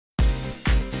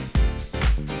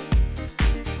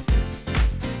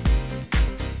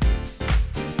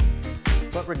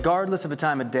But regardless of the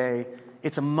time of day,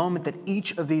 it's a moment that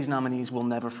each of these nominees will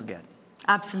never forget.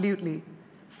 Absolutely.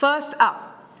 First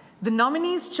up, the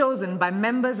nominees chosen by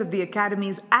members of the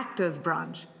Academy's Actors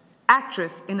Branch,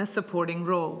 actress in a supporting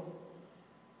role.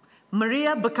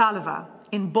 Maria Bakalova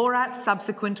in Borat's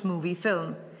subsequent movie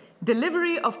film,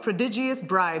 delivery of prodigious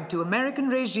bribe to American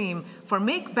regime for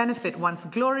make benefit once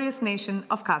glorious nation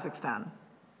of Kazakhstan.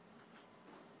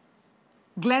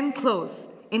 Glenn Close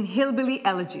in Hillbilly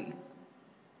Elegy.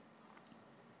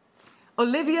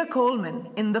 Olivia Colman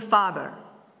in The Father.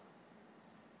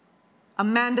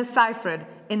 Amanda Seyfried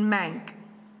in Mank.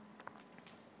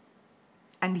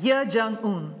 And Ye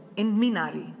Jung-un in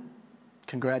Minari.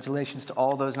 Congratulations to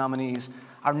all those nominees.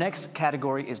 Our next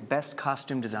category is Best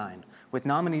Costume Design, with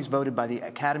nominees voted by the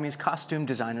Academy's Costume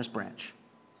Designers Branch.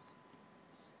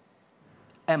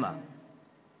 Emma.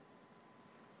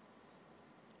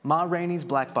 Ma Rainey's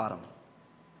Black Bottom.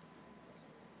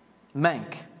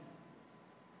 Mank.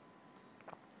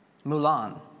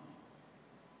 Mulan.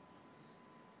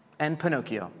 And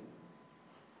Pinocchio.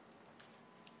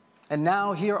 And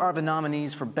now here are the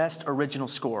nominees for Best Original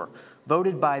Score,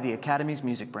 voted by the Academy's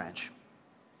Music Branch.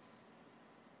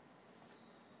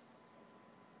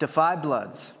 Da 5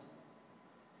 Bloods.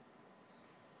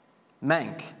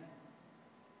 Mank.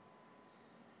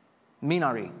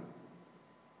 Minari.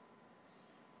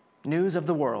 News of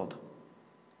the World.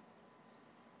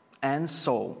 And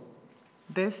Soul.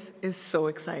 This is so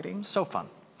exciting. So fun.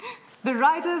 The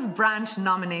Writers Branch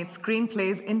nominates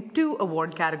screenplays in 2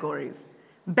 award categories: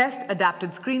 Best Adapted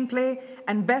Screenplay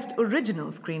and Best Original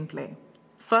Screenplay.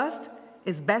 First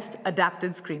is Best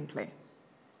Adapted Screenplay.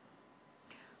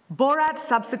 Borat's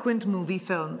subsequent movie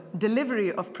film,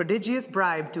 delivery of prodigious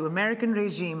bribe to American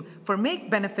regime for make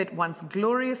benefit once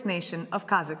glorious nation of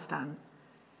Kazakhstan.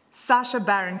 Sacha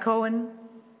Baron Cohen,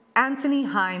 Anthony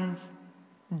Hines,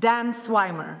 Dan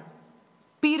Swimer,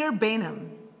 Peter Bainham,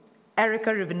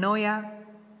 Erica Rivenoya,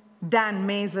 Dan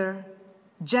Mazer,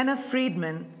 Jenna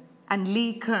Friedman, and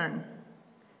Lee Kern.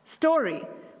 Story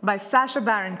by Sacha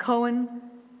Baron Cohen,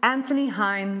 Anthony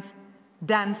Hines,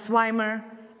 Dan Swimer,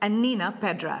 and Nina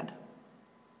Pedrad.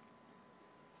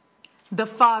 The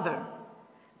Father,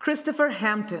 Christopher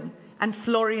Hampton and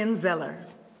Florian Zeller.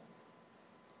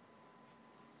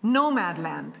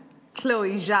 Nomadland,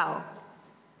 Chloe Zhao.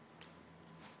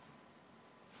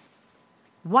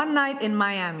 One Night in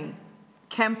Miami,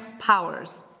 Kemp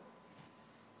Powers.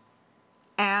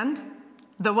 And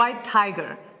The White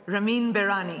Tiger, Ramin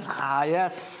Berani. Ah,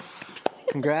 yes.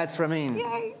 Congrats, Ramin.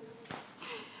 Yay.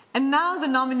 And now the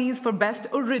nominees for Best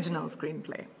Original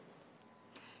Screenplay.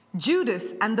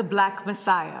 Judas and the Black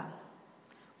Messiah,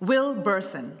 Will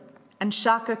Burson and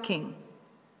Shaka King.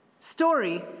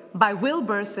 Story by Will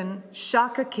Burson,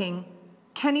 Shaka King,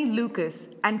 Kenny Lucas,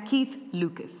 and Keith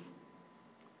Lucas.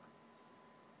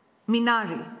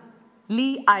 Minari,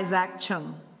 Lee Isaac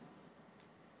Chung.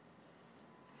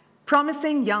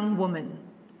 Promising Young Woman,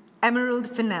 Emerald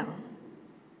Fennell.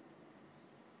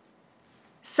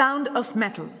 Sound of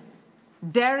Metal,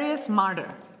 Darius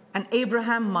Marder and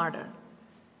Abraham Marder.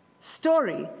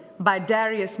 Story by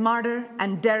Darius Marder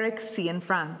and Derek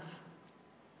Cianfrance.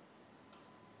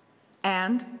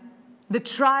 And The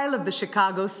Trial of the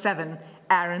Chicago 7,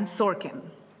 Aaron Sorkin.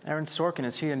 Aaron Sorkin,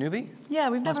 is he a newbie? Yeah,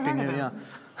 we've Must never be heard new, of him.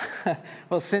 yeah.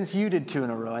 Well, since you did 2 in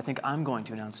a row, I think I'm going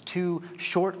to announce 2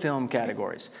 short film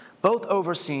categories, both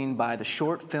overseen by the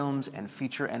Short Films and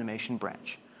Feature Animation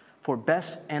Branch. For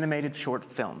Best Animated Short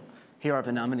Film, here are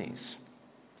the nominees.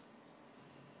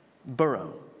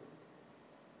 Burrow.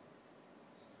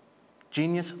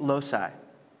 Genius Loci.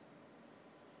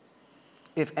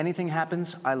 If Anything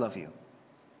Happens, I Love You.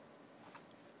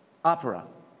 Opera.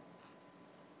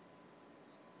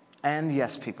 And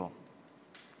Yes People.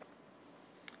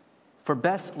 For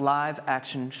Best Live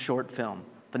Action Short Film,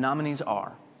 the nominees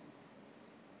are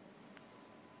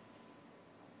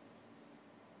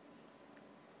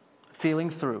Feeling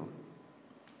Through,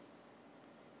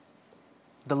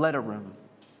 The Letter Room,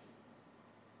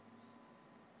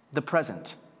 The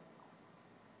Present,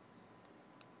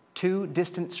 2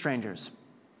 Distant Strangers,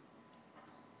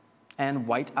 and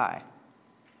White Eye.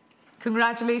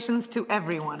 Congratulations to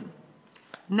everyone.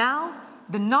 Now,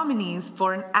 the nominees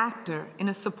for an actor in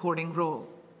a supporting role.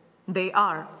 They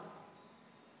are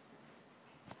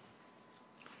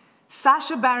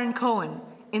Sacha Baron Cohen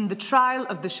in The Trial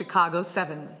of the Chicago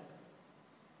 7.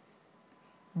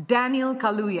 Daniel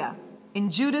Kaluuya in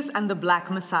Judas and the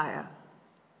Black Messiah.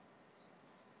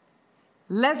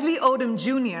 Leslie Odom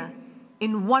Jr.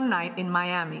 in One Night in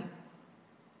Miami.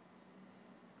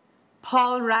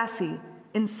 Paul Rassi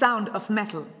in Sound of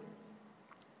Metal.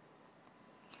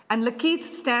 and Lakeith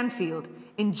Stanfield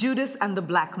in Judas and the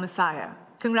Black Messiah.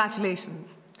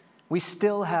 Congratulations. We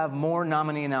still have more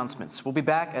nominee announcements. We'll be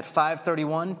back at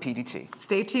 5:31 PDT.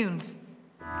 Stay tuned.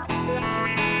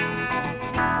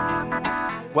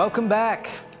 Welcome back.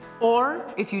 Or,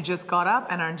 if you just got up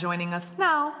and are joining us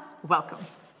now, welcome.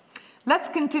 Let's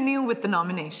continue with the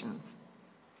nominations.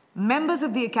 Members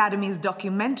of the Academy's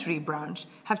documentary branch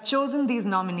have chosen these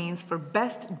nominees for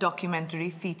Best Documentary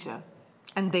Feature,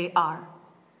 and they are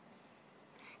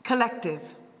Collective,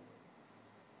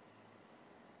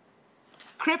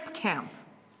 Crip Camp,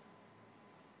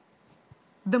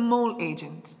 The Mole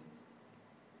Agent,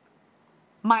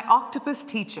 My Octopus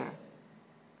Teacher,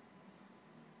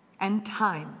 and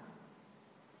Time.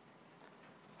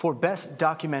 For Best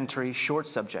Documentary Short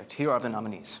Subject, here are the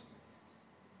nominees.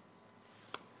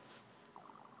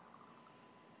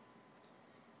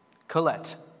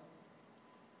 Colette.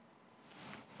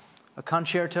 A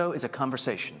concerto is a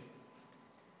conversation.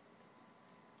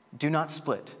 Do Not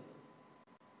Split.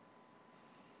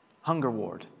 Hunger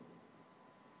Ward.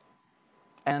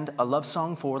 And A Love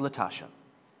Song for Latasha.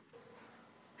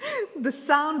 The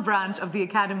Sound branch of the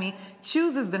Academy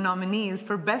chooses the nominees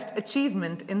for Best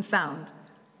Achievement in Sound.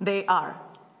 They are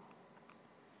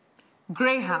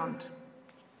Greyhound,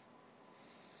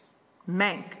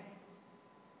 Mank,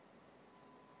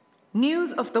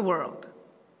 News of the World,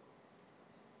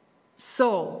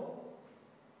 Soul,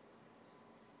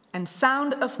 and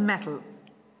Sound of Metal.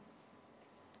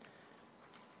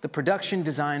 The Production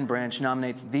Design branch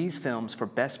nominates these films for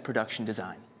Best Production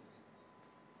Design.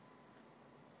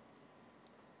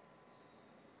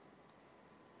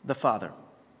 The Father,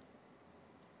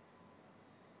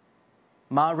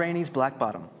 Ma Rainey's Black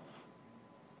Bottom,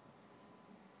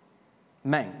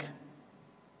 Mank,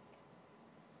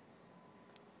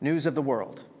 News of the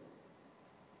World,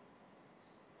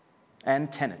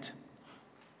 and Tenet.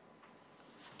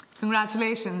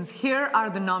 Congratulations. Here are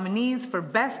the nominees for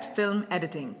Best Film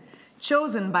Editing,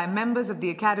 chosen by members of the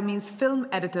Academy's Film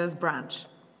Editors branch.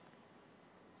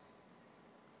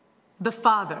 The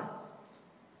Father,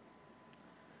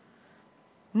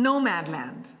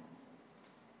 Nomadland,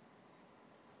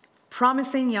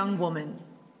 Promising Young Woman,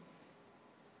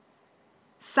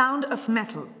 Sound of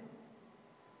Metal,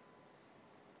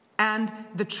 and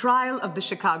The Trial of the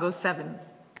Chicago 7.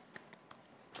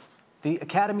 The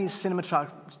Academy's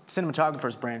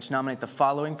Cinematographers branch nominate the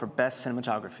following for Best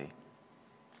Cinematography: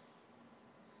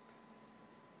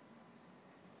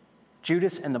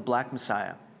 Judas and the Black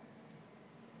Messiah,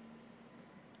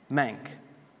 Mank,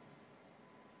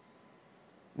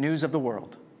 News of the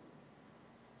World,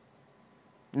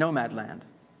 Nomadland,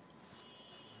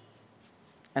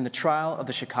 and The Trial of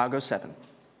the Chicago 7.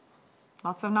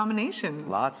 Lots of nominations.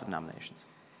 Lots of nominations.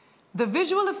 The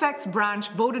Visual Effects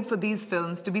branch voted for these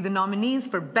films to be the nominees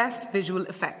for Best Visual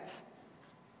Effects.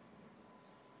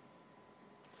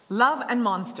 Love and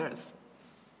Monsters,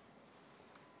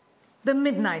 The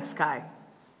Midnight Sky,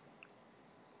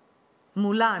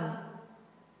 Mulan,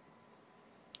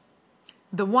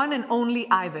 The One and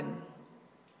Only Ivan,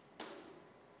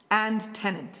 and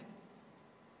Tenet.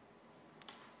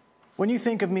 When you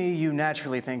think of me, you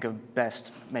naturally think of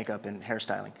best makeup and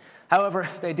hairstyling. However,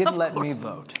 they didn't let me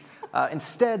vote.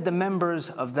 Instead, the members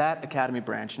of that Academy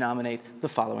branch nominate the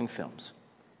following films: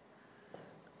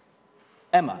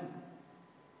 Emma,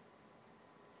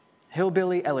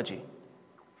 Hillbilly Elegy,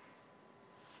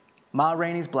 Ma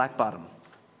Rainey's Black Bottom,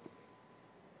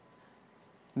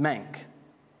 Mank,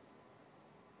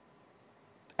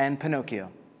 and Pinocchio.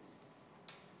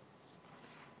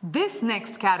 This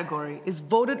next category is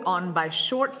voted on by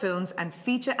Short Films and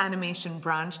Feature Animation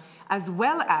branch, as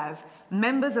well as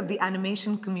members of the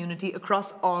animation community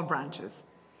across all branches.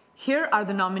 Here are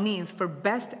the nominees for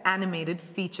Best Animated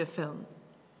Feature Film: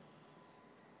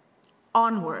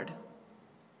 Onward,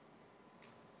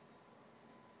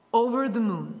 Over the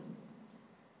Moon,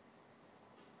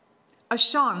 A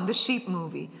Shaun the Sheep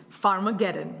Movie,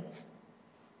 Farmageddon,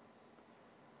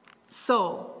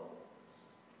 Soul,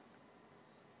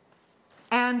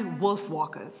 and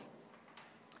Wolfwalkers.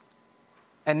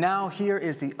 And now here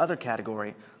is the other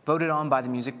category voted on by the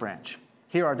music branch.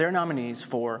 Here are their nominees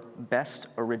for Best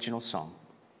Original Song: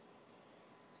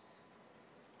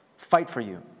 Fight for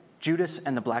You, Judas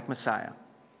and the Black Messiah,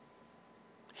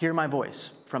 Hear My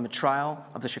Voice from The Trial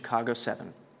of the Chicago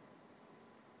 7,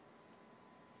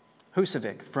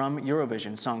 Husavik from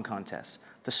Eurovision Song Contest,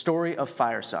 The Story of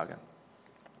Fire Saga,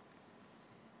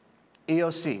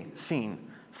 EOC, Scene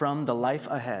from The Life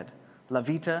Ahead, La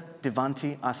Vita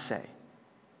Davanti a Se,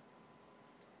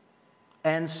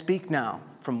 and Speak Now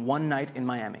from One Night in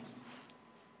Miami.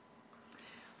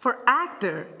 For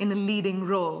actor in a leading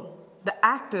role, the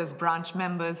actors branch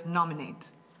members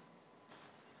nominate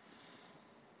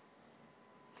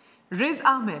Riz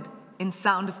Ahmed in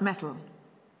Sound of Metal,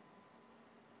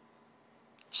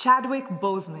 Chadwick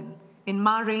Boseman in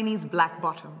Ma Rainey's Black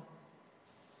Bottom,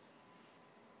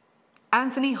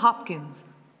 Anthony Hopkins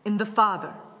in The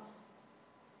Father,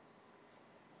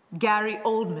 Gary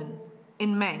Oldman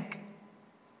in Mank,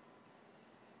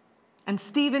 and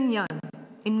Stephen Yeun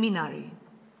in Minari.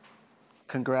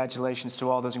 Congratulations to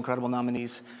all those incredible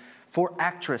nominees. For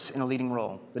actress in a leading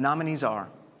role, the nominees are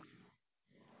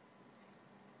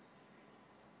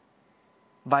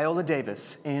Viola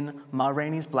Davis in Ma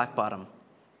Rainey's Black Bottom,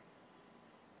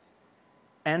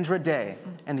 Andra Day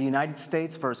in The United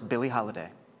States vs. Billie Holiday,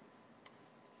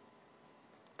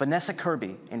 Vanessa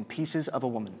Kirby in Pieces of a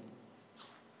Woman,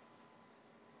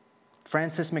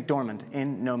 Frances McDormand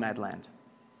in Nomadland,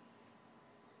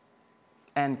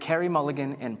 and Carey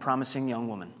Mulligan in Promising Young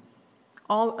Woman.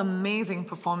 All amazing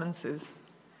performances.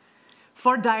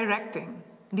 For directing,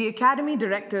 the Academy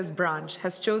Directors Branch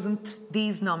has chosen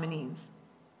these nominees.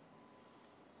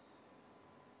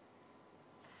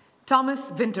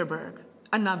 Thomas Vinterberg,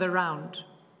 Another Round.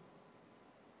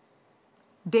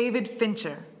 David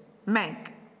Fincher, Mank.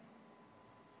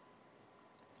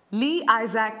 Lee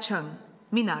Isaac Chung,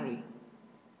 Minari.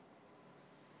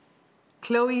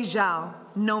 Chloe Zhao,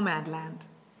 Nomadland.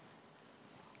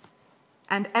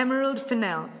 And Emerald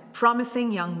Fennell,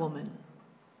 Promising Young Woman.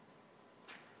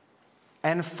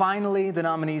 And finally, the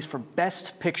nominees for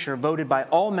Best Picture voted by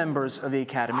all members of the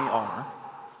Academy are...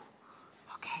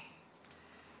 Okay.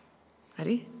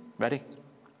 Ready? Ready?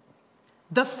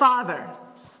 The Father,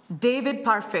 David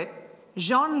Parfit,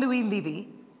 Jean-Louis Levy,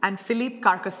 and Philippe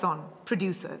Carcassonne,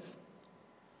 producers.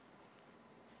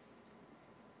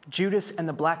 Judas and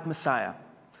the Black Messiah,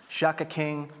 Shaka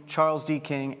King, Charles D.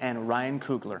 King, and Ryan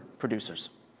Coogler, producers.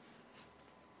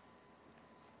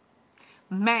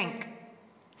 Mank,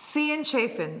 Cian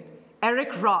Chafin,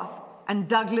 Eric Roth, and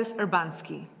Douglas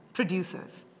Urbanski,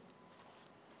 producers.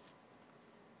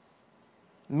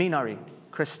 Minari,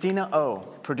 Christina Oh,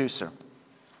 producer.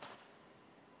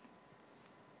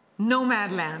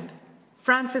 Nomadland,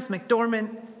 Frances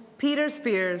McDormand, Peter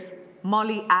Spears,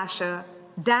 Molly Asher,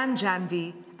 Dan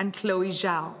Janvi, and Chloe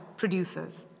Zhao,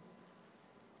 producers.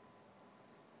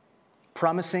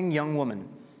 Promising Young Woman,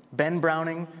 Ben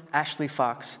Browning, Ashley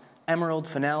Fox, Emerald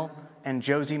Fennell, and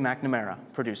Josie McNamara,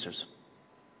 producers.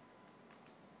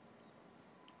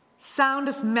 Sound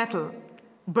of Metal,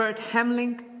 Bert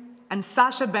Hemling, and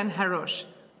Sasha Ben Harosh,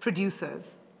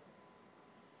 producers.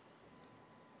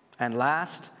 And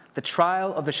last, The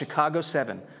Trial of the Chicago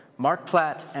Seven, Mark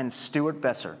Platt and Stuart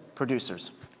Besser,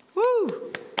 producers.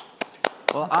 Woo!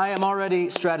 Well, I am already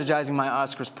strategizing my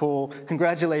Oscars pool.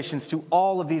 Congratulations to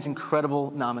all of these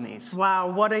incredible nominees.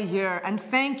 Wow, what a year. And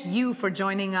thank you for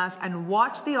joining us, and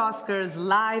watch the Oscars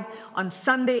live on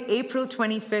Sunday, April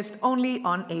 25th, only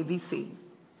on ABC.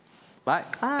 Bye.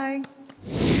 Bye.